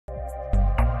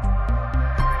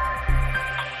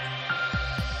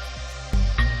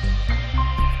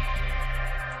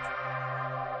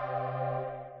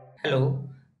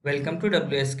Welcome to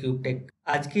WS cube take.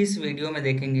 आज की इस वीडियो में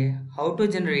देखेंगे how to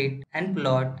generate and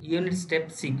plot unit step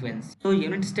sequence. तो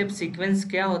यूनिट स्टेप सीक्वेंस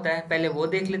क्या होता है पहले वो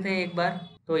देख लेते हैं एक बार।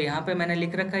 तो यहाँ पे मैंने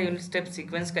लिख रखा है यूनिट स्टेप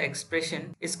सीक्वेंस का एक्सप्रेशन।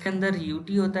 इसके अंदर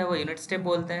UT होता है, वो यूनिट स्टेप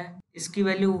बोलते हैं। इसकी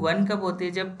वैल्यू 1 कब होती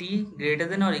है? जब t ग्रेटर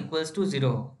देन और इक्वल्स टू 0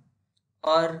 हो,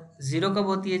 और 0 कब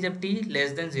होती है? जब t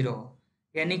लेस देन 0 हो।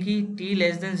 यानी कि t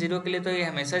लेस देन 0 के लिए तो ये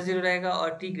हमेशा 0 रहेगा,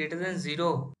 और t ग्रेटर देन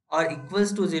 0 और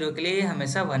इक्वल्स टू 0 के लिए ये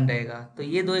हमेशा 1 रहेगा। तो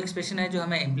ये दो एक्सप्रेशन है जो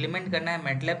हमें इम्प्लीमेंट करना है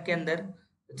मैटलैब के अंदर।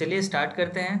 तो चलिए स्टार्ट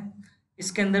करते हैं।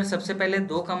 इसके अंदर सबसे पहले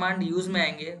दो कमांड यूज में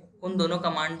आएंगे, उन दोनों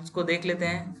कमांड्स को देख लेते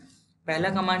हैं। पहला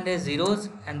कमांड है जीरोज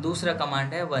एंड दूसरा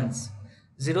कमांड है once.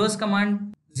 Zeros command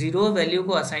zero value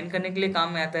को असाइन करने के लिए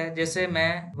काम में आता है। जैसे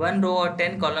मैं 1 रो और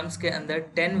 10 कॉलम्स के अंदर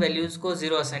 10 वैल्यूज को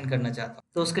जीरो असाइन करना चाहता हूँ,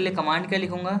 तो उसके लिए कमांड क्या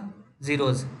लिखूंगा?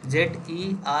 Zeros,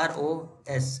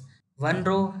 ZEROS, 1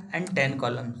 row and 10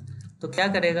 columns. तो क्या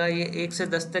करेगा ये? 1 से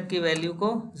 10 तक की वैल्यू को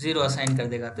जीरो असाइन कर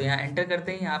देगा। तो यहाँ एंटर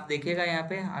करते ही आप देखिएगा यहाँ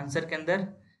पे आंसर के अंदर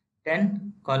 10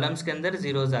 कॉलम्स के अंदर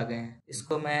जीरोज आ गए हैं।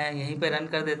 इसको मैं यहीं पे रन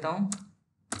कर देता हूँ।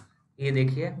 ये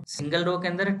देखिए सिंगल रो के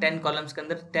अंदर 10 कॉलम्स के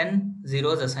अंदर 10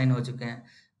 जीरोज असाइन हो चुके हैं।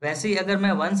 वैसे ही अगर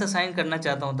मैं वंस असाइन करना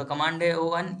चाहता हूँ तो कमांड है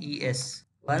O1ES।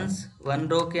 वंस 1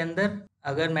 रो के अंदर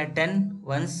अगर मैं 10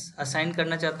 वंस असाइन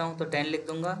करना चाहता हूँ तो 10 लिख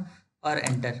दूंगा और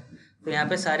एंटर। तो यहाँ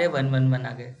पे सारे 1 1 1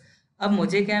 आ गए। अब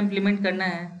मुझे क्या इम्प्लीमेंट करना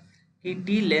है कि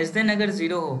t लेस देन अगर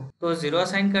 0 हो तो 0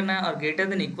 असाइन करना है, और ग्रेटर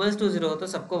देन इक्वल्स टू 0 हो तो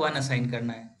सबको 1 असाइन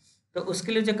करना है। तो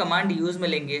उसके लिए जो कमांड यूज में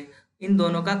लेंगे इन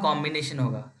दोनों का कॉम्बिनेशन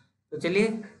होगा। तो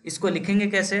चलिए इसको लिखेंगे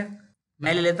कैसे।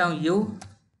 मैं ले लेता हूँ u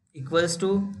equals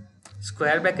to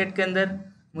square bracket के अंदर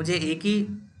मुझे एक ही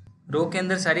रो के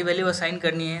अंदर सारी वैल्यू असाइन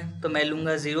करनी है, तो मैं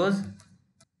लूँगा जीरोज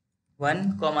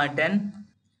 1, 10।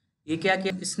 ये क्या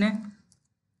किया इसने?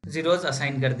 जीरोज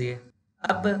असाइन कर दिए।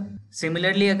 अब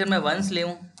सिमिलरली अगर मैं वंस ले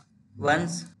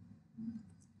वंस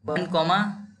 1,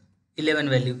 11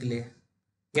 वैल्यू के लिए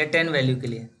या 10 वैल्यू के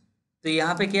लिए, तो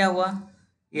यहाँ पे क्या हुआ?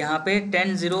 यहाँ पे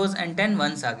 10 जीरोज एंड 10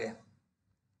 वंस आ गए।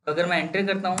 अगर मैं एंटर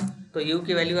करता हूँ तो u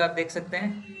की वैल्यू आप देख सकते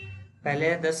हैं,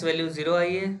 पहले 10 वैल्यू 0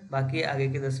 आई है, बाकी आगे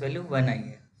की 10 वैल्यू 1 आई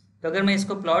है। तो अगर मैं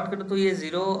इसको प्लॉट करूँ तो ये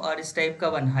 0 और इस टाइप का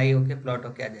 1 हाई होके प्लॉट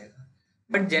होके आ जाएगा।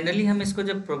 बट जनरली हम इसको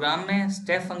जब प्रोग्राम में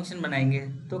स्टेप फंक्शन बनाएंगे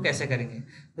तो कैसे करेंगे?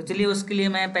 तो चलिए उसके लिए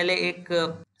मैं पहले एक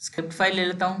स्क्रिप्ट फाइल ले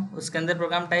लेता हूँ, उसके अंदर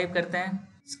प्रोग्राम टाइप करते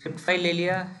हैं। स्क्रिप्ट फाइल ले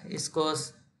लिया, इसको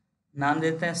नाम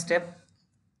देते हैं स्टेप।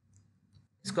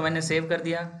 इसको मैंने सेव कर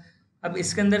दिया। अब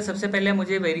इसके अंदर सबसे पहले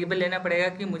मुझे वेरिएबल लेना पड़ेगा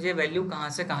कि मुझे वैल्यू कहाँ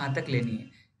से कहाँ तक लेनी है,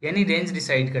 यानी रेंज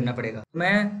डिसाइड करना पड़ेगा।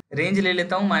 मैं रेंज ले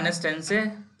लेता हूँ -10 से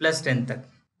 +10 तक।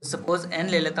 सपोज n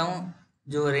ले लेता हूँ,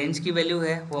 जो रेंज की वैल्यू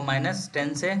है वो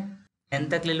 -10 से n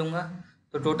तक ले लूँगा।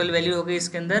 तो टोटल वैल्यू हो गई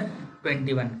इसके अंदर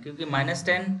 21, क्योंकि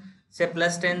 -10 से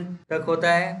 +10 तक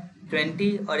होता है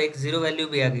 20 और एक 0 वैल्यू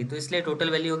भी आ गई, तो इसलिए टोटल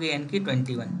वैल्यू हो गई n की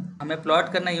 21। हमें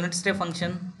प्लॉट करना यूनिट स्टेप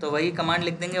फंक्शन, तो वही कमांड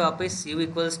लिख देंगे वापस, u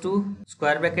equals to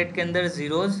square bracket के अंदर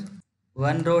जीरोज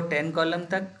 1 रो 10 कॉलम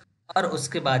तक, और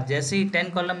उसके बाद जैसे ही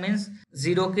 10 कॉलम मीन्स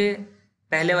 0 के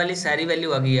पहले वाली सारी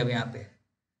वैल्यू आ गई अब यहाँ पे।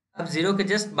 अब 0 के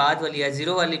जस्ट बाद वाली है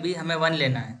 0 वाली भी हमें 1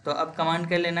 लेना है, तो अब कमांड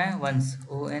क्या लेना है? वंस,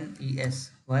 ONES,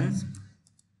 वंस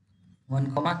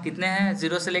 1, कितने हैं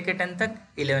 0 से लेके 10 तक?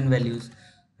 11 वैल्यूज़।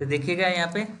 तो देखिएगा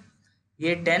यहाँ पे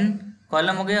ये 10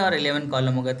 कॉलम हो गए और 11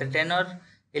 कॉलम हो गए, तो 10 और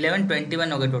 11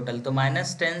 21 हो गए टोटल। तो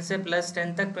 -10 से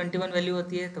 +10 तक 21 वैल्यू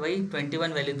होती है, तो वही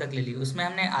 21 वैल्यू तक ले ली। उसमें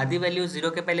हमने आधी वैल्यू 0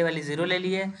 के पहले वाली 0 ले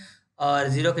ली है, और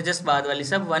 0 के जस्ट बाद वाली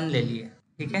सब 1 ले लिए।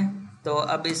 ठीक है, तो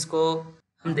अब इसको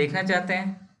हम देखना चाहते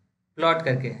हैं प्लॉट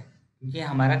करके, क्योंकि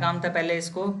हमारा काम था पहले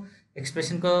इसको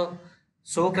एक्सप्रेशन को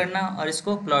शो करना और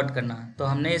इसको प्लॉट करना। तो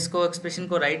हमने इसको एक्सप्रेशन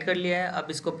को राइट कर लिया है, अब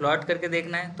इसको प्लॉट करके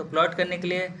देखना है। तो प्लॉट करने के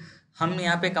लिए हम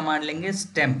यहाँ पे कमांड लेंगे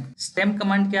स्टेम। स्टेम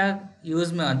कमांड क्या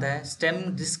यूज में होता है? स्टेम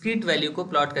डिस्क्रीट वैल्यू को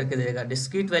प्लॉट करके देगा।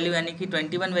 डिस्क्रीट वैल्यू यानी कि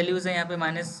 21 वैल्यूज है यहाँ पे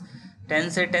 -10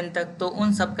 से 10 तक, तो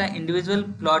उन सब का इंडिविजुअल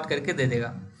प्लॉट करके दे देगा।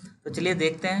 तो चलिए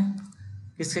देखते हैं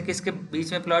किसके किसके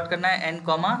बीच में प्लॉट करना है, n,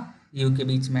 u के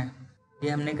बीच में। ये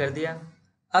हमने कर दिया।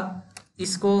 अब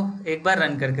इसको एक बार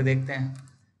रन करके देखते हैं।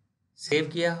 सेव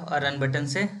किया और रन बटन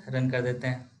से रन कर देते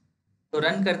हैं। तो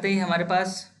रन करते ही हमारे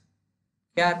पास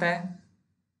क्या आता है?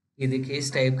 ये देखिए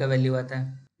इस टाइप का वैल्यू आता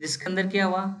है, जिसके अंदर क्या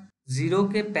हुआ? 0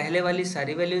 के पहले वाली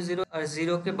सारी वैल्यू 0 और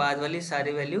 0 के बाद वाली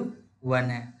सारी वैल्यू 1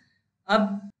 है।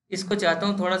 अब इसको चाहता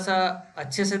हूँ थोड़ा सा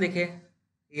अच्छे से दिखे।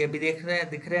 ये भी दिख रहे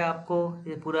हैं आपको,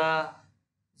 ये पूरा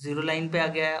 0 लाइन पे आ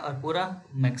गया है और पूरा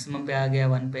मैक्सिमम पे आ गया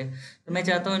 1 पे। तो मैं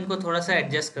चाहता हूँ इनको थोड़ा सा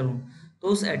एडजस्ट करूँ। तो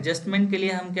उस एडजस्टमेंट के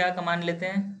लिए हम क्या कमांड लेते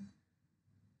हैं?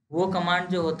 वो कमांड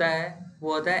जो होता है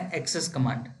वो होता है एक्सेस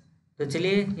कमांड। तो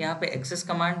चलिए यहाँ पे एक्सेस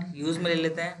कमांड यूज़ में ले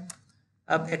लेते हैं।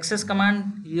 अब एक्सेस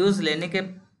कमांड यूज़ लेने के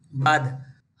बाद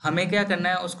हमें क्या करना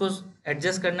है, उसको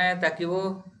एडजस्ट करना है ताकि वो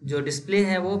जो डिस्प्ले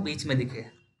है वो बीच में दिखे।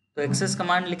 तो एक्सेस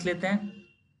कमांड लिख लेते हैं।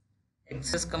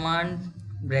 एक्सेस कमांड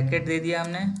ब्रैकेट दे दिया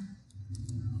हमने,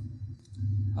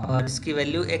 और इसकी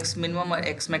वैल्यू एक्स मिनिमम और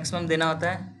एक्स मैक्सिमम देना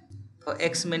होता है। तो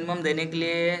एक्स मिनिमम देने के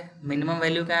लिए मिनिमम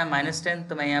वैल्यू क्या है -10,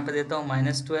 तो मैं यहाँ पे देता हूँ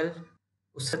 -12,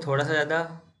 उससे थोड़ा सा ज़्यादा।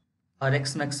 और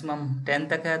एक्स मैक्सिमम 10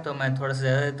 तक है तो मैं थोड़ा सा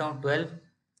ज़्यादा देता हूँ 12।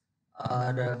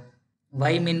 और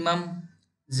वाई मिनिमम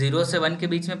 0 से 1 के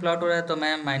बीच में प्लॉट हो रहा है तो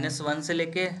मैं -1 से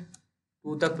लेके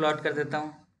 2 तक प्लॉट कर देता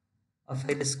हूँ, और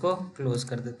फिर इसको क्लोज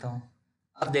कर देता हूँ।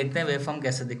 अब देखते हैं वेवफॉर्म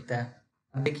कैसे दिखता है।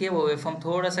 अब देखिए वो वेवफॉर्म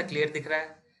थोड़ा सा क्लियर दिख रहा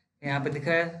है। यहाँ पे दिख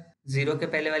रहा है 0 के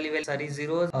पहले वाली वैल्यू सारी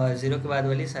 0 और 0 के बाद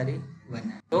वाली सारी 1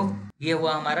 है। तो ये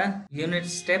हुआ हमारा यूनिट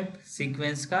स्टेप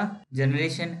सीक्वेंस का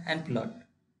जनरेशन एंड प्लॉट।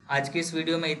 आज की इस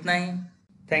वीडियो में इतना ही।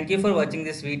 Thank you for watching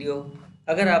this video.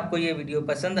 अगर आपको ये वीडियो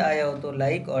पसंद आया हो तो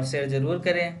लाइक और शेयर ज़रूर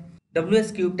करें।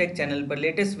 WS क्यूब टेक चैनल पर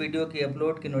लेटेस्ट वीडियो की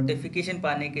अपलोड की नोटिफिकेशन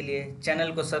पाने के लिए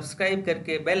चैनल को सब्सक्राइब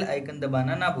करके बेल आइकन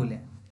दबाना ना भूलें।